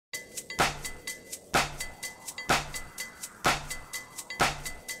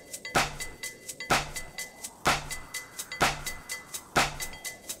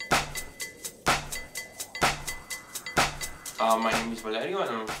is Valerio and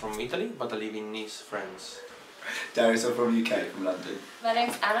I'm from Italy, but I live in Nice, France. Darius, I'm from UK, from London. My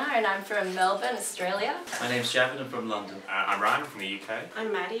name's Anna and I'm from Melbourne, Australia. My name's Javin, I'm from London. I'm Ryan from the UK.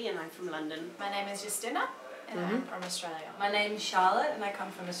 I'm Maddie and I'm from London. My name is Justina and I'm from Australia. My name's Charlotte and I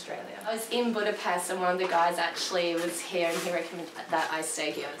come from Australia. I was in Budapest and one of the guys actually was here and he recommended that I stay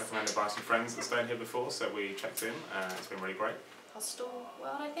here. Recommended by some friends that stayed here before, so we checked in. It's been really great. Hostel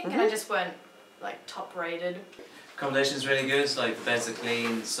World, I think, and I just weren't like top rated. Accommodation's really good, like the beds are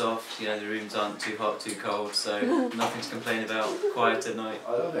clean, soft, you know, the rooms aren't too hot, too cold, so nothing to complain about, quiet at night.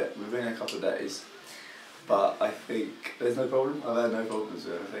 I love it. We've been here a couple of days, but I think there's no problem. I've had no problems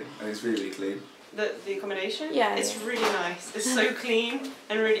with anything, and it's really, really clean. The accommodation? Yeah. It's really nice. It's so clean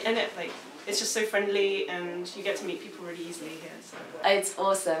and it's just so friendly and you get to meet people really easily here. So. It's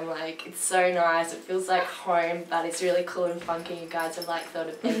awesome, like it's so nice, it feels like home, but it's really cool and funky. You guys have like thought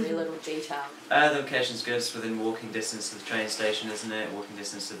of every little detail. The location's good, it's within walking distance to the train station, isn't it? Walking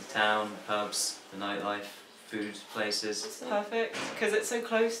distance to the town, pubs, the nightlife, food places. It's perfect because it's so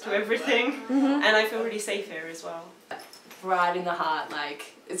close to everything and I feel really safe here as well. Right in the heart,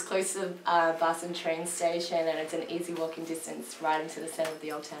 like it's close to the bus and train station and it's an easy walking distance right into the centre of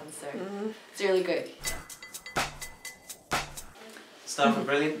the old town, so it's really good. Staff are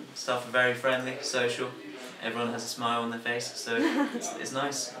brilliant, staff are very friendly, social, everyone has a smile on their face, so it's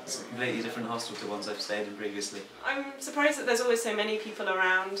nice. It's a completely different hostel to ones I've stayed in previously. I'm surprised that there's always so many people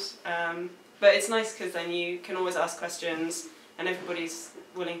around, but it's nice because then you can always ask questions and everybody's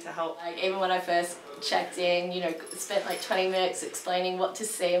willing to help. Like even when I first checked in, you know, spent like 20 minutes explaining what to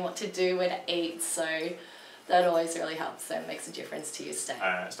see and what to do, where to eat, so that always really helps and makes a difference to your stay.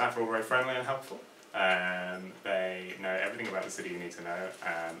 Staff are all very friendly and helpful. They know everything about the city you need to know,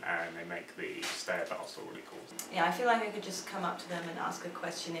 and they make the stay at the hostel really cool. Yeah, I feel like I could just come up to them and ask a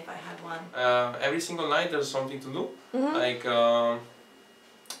question if I had one. Every single night there's something to do. Like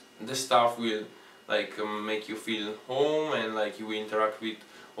the staff will like make you feel home, and like you will interact with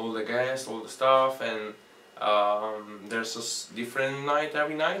all the guests, all the staff, and there's a different night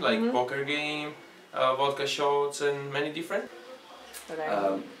every night, like poker game, vodka shots, and many different.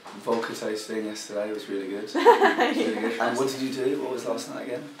 Vodka tasting yesterday was really good. Really good. And what did you do? What was last night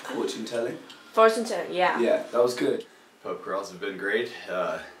again? Fortune telling? Fortune telling, yeah. Yeah, that was good. Pub crawls have been great.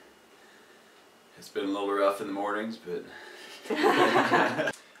 It's been a little rough in the mornings, but...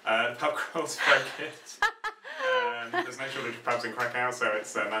 Pub crawls are very good. There's no shortage of pubs in Krakow, so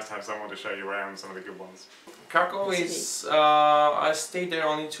it's nice to have someone to show you around some of the good ones. Krakow is, I stayed there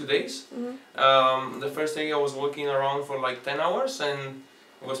only 2 days. The first day I was walking around for like 10 hours and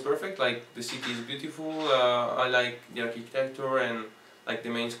it was perfect. Like the city is beautiful, I like the architecture, and like the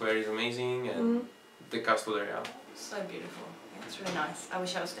main square is amazing, and the castle area. So beautiful. Yeah, it's really nice. I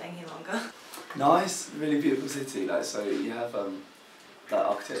wish I was staying here longer. Nice, really beautiful city. Like, so you have the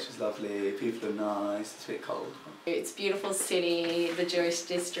architecture's lovely, people are nice, it's a bit cold. It's a beautiful city, the Jewish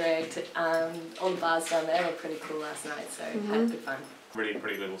district, all the bars down there were pretty cool last night, so had good fun. Really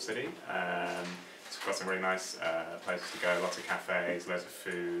pretty little city. It's got some really nice places to go, lots of cafes, loads of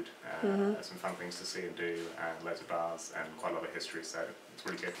food, some fun things to see and do, and loads of bars, and quite a lot of history, so it's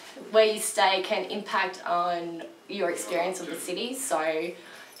really good. Where you stay can impact on your experience of the city, so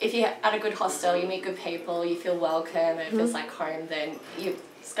if you're at a good hostel, you meet good people, you feel welcome, and it feels like home, then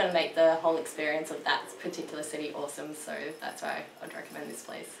it's going to make the whole experience of that particular city awesome, so that's why I'd recommend this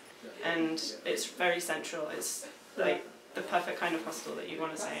place. And it's very central. It's like the perfect kind of hostel that you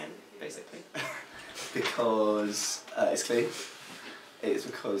want to stay in, basically. Because it's clean. It's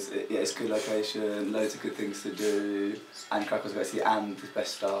because it's good location, loads of good things to do, and Krakow's great city, and the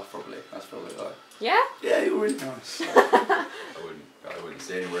best staff probably. That's probably why. Yeah? Yeah, you're really nice. I wouldn't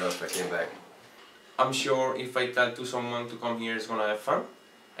stay anywhere else if I came back. I'm sure if I tell to someone to come here, it's gonna have fun.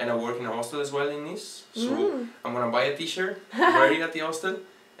 And I work in a hostel as well in Nice, so I'm gonna buy a t-shirt, wear it at the hostel,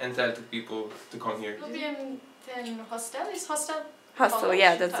 and tell to people to come here. Lubię hostel. Is hostel? Hostel,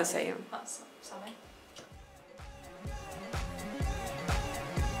 yeah, that's the same. Sorry.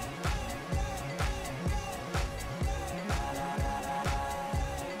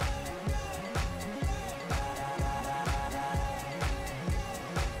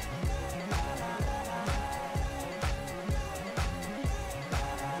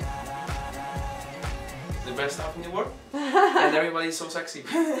 The best stuff in the world, and everybody's so sexy.